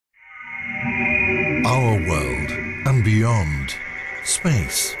our world and beyond.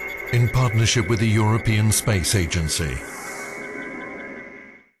 Space, in partnership with the European Space Agency.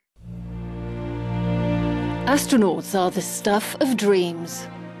 Astronauts are the stuff of dreams.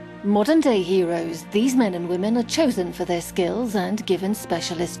 Modern-day heroes, these men and women are chosen for their skills and given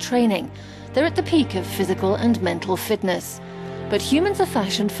specialist training. They're at the peak of physical and mental fitness. But humans are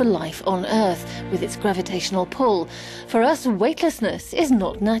fashioned for life on Earth, with its gravitational pull. For us, weightlessness is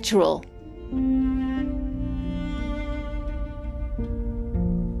not natural.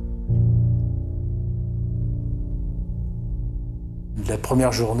 La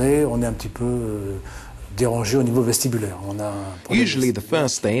première journée, on est un petit peu dérangé au niveau vestibulaire. Usually the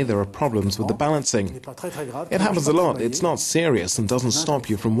first day there are problems with the balancing. It happens a lot, it's not serious and doesn't stop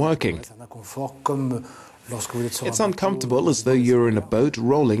you from working. It's uncomfortable, as though you're in a boat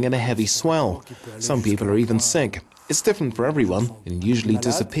rolling in a heavy swell. Some people are even sick. It's different for everyone and usually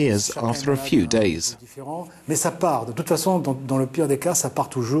disappears after a few days. Mais ça part. De toute façon, dans le pire des cas, ça part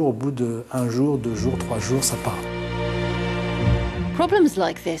toujours au bout de 1 jour, 2 jours, 3 jours, ça part. Problems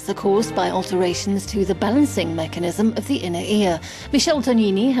like this are caused by alterations to the balancing mechanism of the inner ear. Michel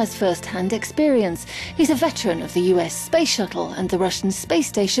Tonini has first-hand experience. He's a veteran of the US Space Shuttle and the Russian space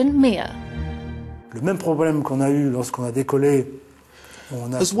station Mir. Le même problème qu'on a eu lorsqu'on a décollé.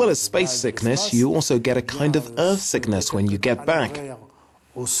 As well as space sickness, you also get a kind of earth sickness when you get back.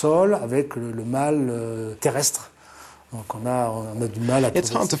 Au sol avec le mal terrestre. It's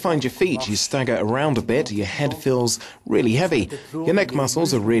hard to find your feet, you stagger around a bit, your head feels really heavy. Your neck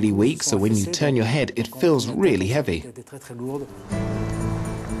muscles are really weak, so when you turn your head, it feels really heavy.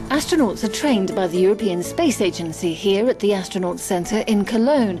 Astronauts are trained by the European Space Agency here at the Astronaut Centre in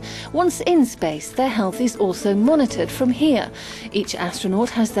Cologne. Once in space, their health is also monitored from here. Each astronaut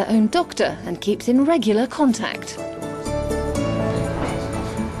has their own doctor and keeps in regular contact.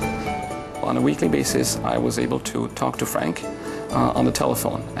 On a weekly basis, I was able to talk to Frank on the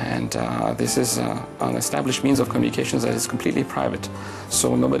telephone, and this is an established means of communications that is completely private,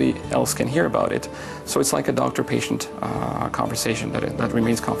 so nobody else can hear about it. So it's like a doctor-patient conversation that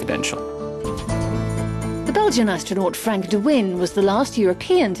remains confidential. The Belgian astronaut Frank de Win was the last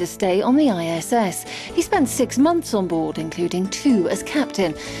European to stay on the ISS. He spent 6 months on board, including 2 as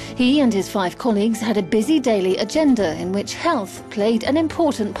captain. He and his 5 colleagues had a busy daily agenda in which health played an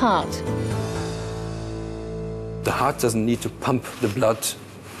important part. The heart doesn't need to pump the blood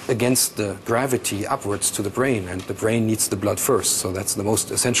against the gravity upwards to the brain, and the brain needs the blood first, so that's the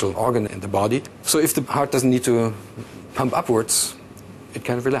most essential organ in the body. So if the heart doesn't need to pump upwards, it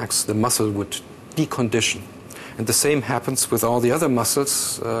can relax. The muscle would decondition. And the same happens with all the other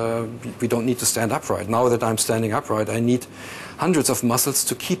muscles. We don't need to stand upright. Now that I'm standing upright, I need hundreds of muscles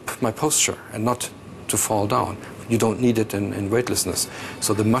to keep my posture and not to fall down. You don't need it in weightlessness.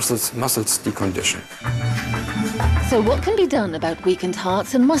 So the muscles decondition. So what can be done about weakened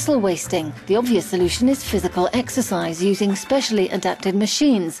hearts and muscle wasting? The obvious solution is physical exercise using specially adapted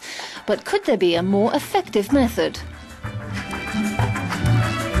machines. But could there be a more effective method?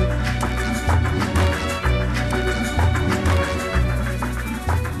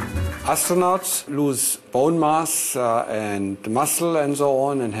 Astronauts lose bone mass and muscle and so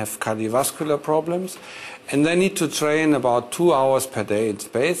on, and have cardiovascular problems. And they need to train about 2 hours per day in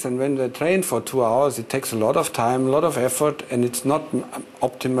space. And when they train for 2 hours, it takes a lot of time, a lot of effort, and it's not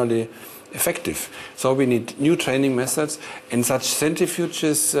optimally effective. So we need new training methods, and such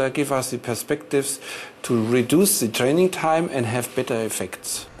centrifuges give us the perspectives to reduce the training time and have better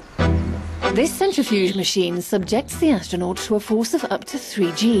effects. This centrifuge machine subjects the astronaut to a force of up to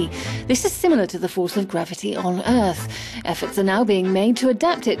 3G. This is similar to the force of gravity on Earth. Efforts are now being made to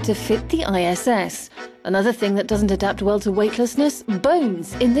adapt it to fit the ISS. Another thing that doesn't adapt well to weightlessness: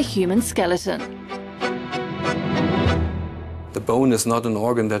 bones in the human skeleton. The bone is not an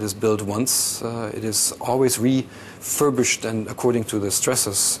organ that is built once. It is always refurbished and according to the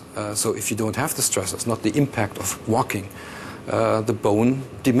stresses. So if you don't have the stresses, not the impact of walking, the bone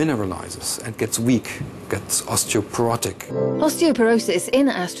demineralizes and gets weak, gets osteoporotic. Osteoporosis in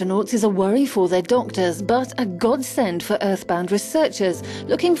astronauts is a worry for their doctors, but a godsend for earthbound researchers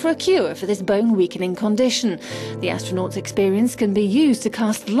looking for a cure for this bone-weakening condition. The astronauts' experience can be used to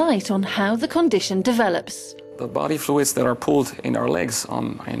cast light on how the condition develops. The body fluids that are pulled in our legs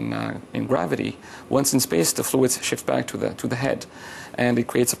in gravity, once in space, the fluids shift back to the head, and it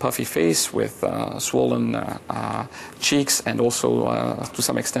creates a puffy face with swollen cheeks and also, to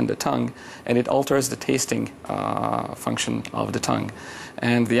some extent, the tongue, and it alters the tasting function of the tongue.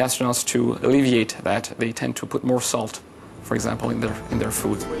 And the astronauts, to alleviate that, they tend to put more salt, for example, in their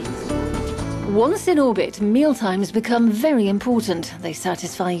food. Once in orbit, mealtimes become very important. They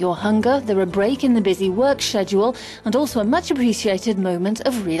satisfy your hunger, they're a break in the busy work schedule, and also a much appreciated moment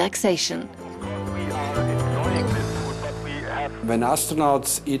of relaxation. When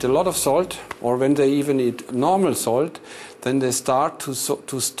astronauts eat a lot of salt, or when they even eat normal salt, then they start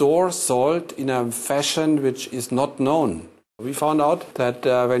to store salt in a fashion which is not known. We found out that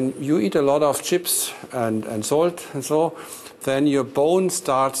when you eat a lot of chips and salt and so, then your bone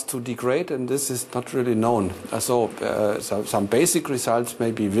starts to degrade, and this is not really known. So some basic results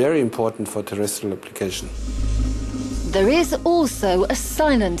may be very important for terrestrial application. There is also a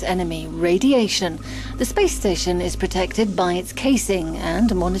silent enemy, radiation. The space station is protected by its casing,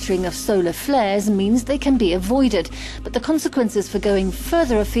 and monitoring of solar flares means they can be avoided. But the consequences for going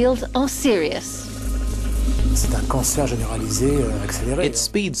further afield are serious. It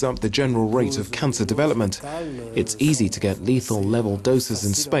speeds up the general rate of cancer development. It's easy to get lethal level doses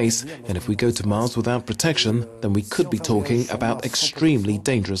in space, and if we go to Mars without protection, then we could be talking about extremely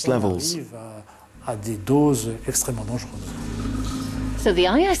dangerous levels. So the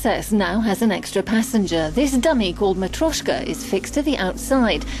ISS now has an extra passenger. This dummy called Matryoshka is fixed to the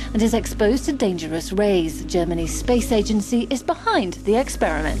outside and is exposed to dangerous rays. Germany's space agency is behind the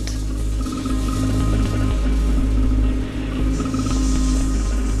experiment.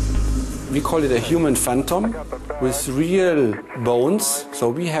 We call it a human phantom with real bones. So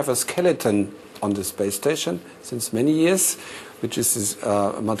we have a skeleton on the space station since many years, which is this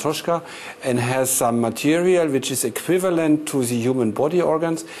Matryoshka, and has some material which is equivalent to the human body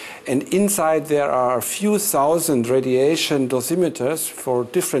organs. And inside there are a few thousand radiation dosimeters for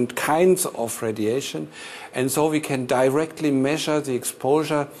different kinds of radiation. And so we can directly measure the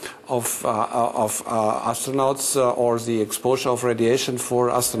exposure of astronauts or the exposure of radiation for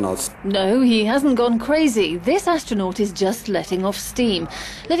astronauts. No, he hasn't gone crazy. This astronaut is just letting off steam.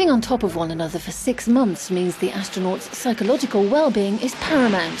 Living on top of one another for 6 months means the astronaut's psychological well-being is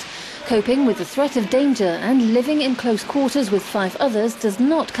paramount. Coping with the threat of danger and living in close quarters with 5 others does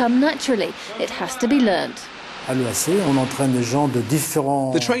not come naturally. It has to be learned. The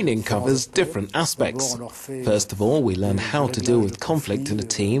training covers different aspects. First of all, we learn how to deal with conflict in a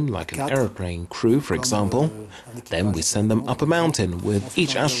team, like an aeroplane crew, for example. Then we send them up a mountain, with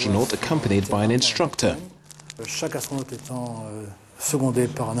each astronaut accompanied by an instructor.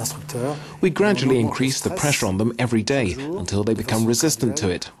 We gradually increase the pressure on them every day until they become resistant to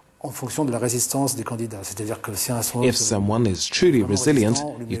it. If someone is truly resilient,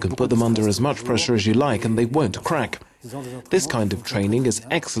 you can put them under as much pressure as you like and they won't crack. This kind of training is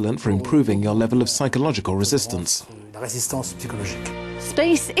excellent for improving your level of psychological resistance.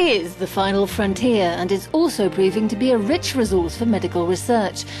 Space is the final frontier, and it's also proving to be a rich resource for medical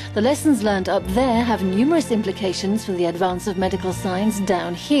research. The lessons learned up there have numerous implications for the advance of medical science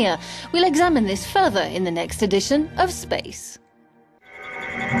down here. We'll examine this further in the next edition of Space.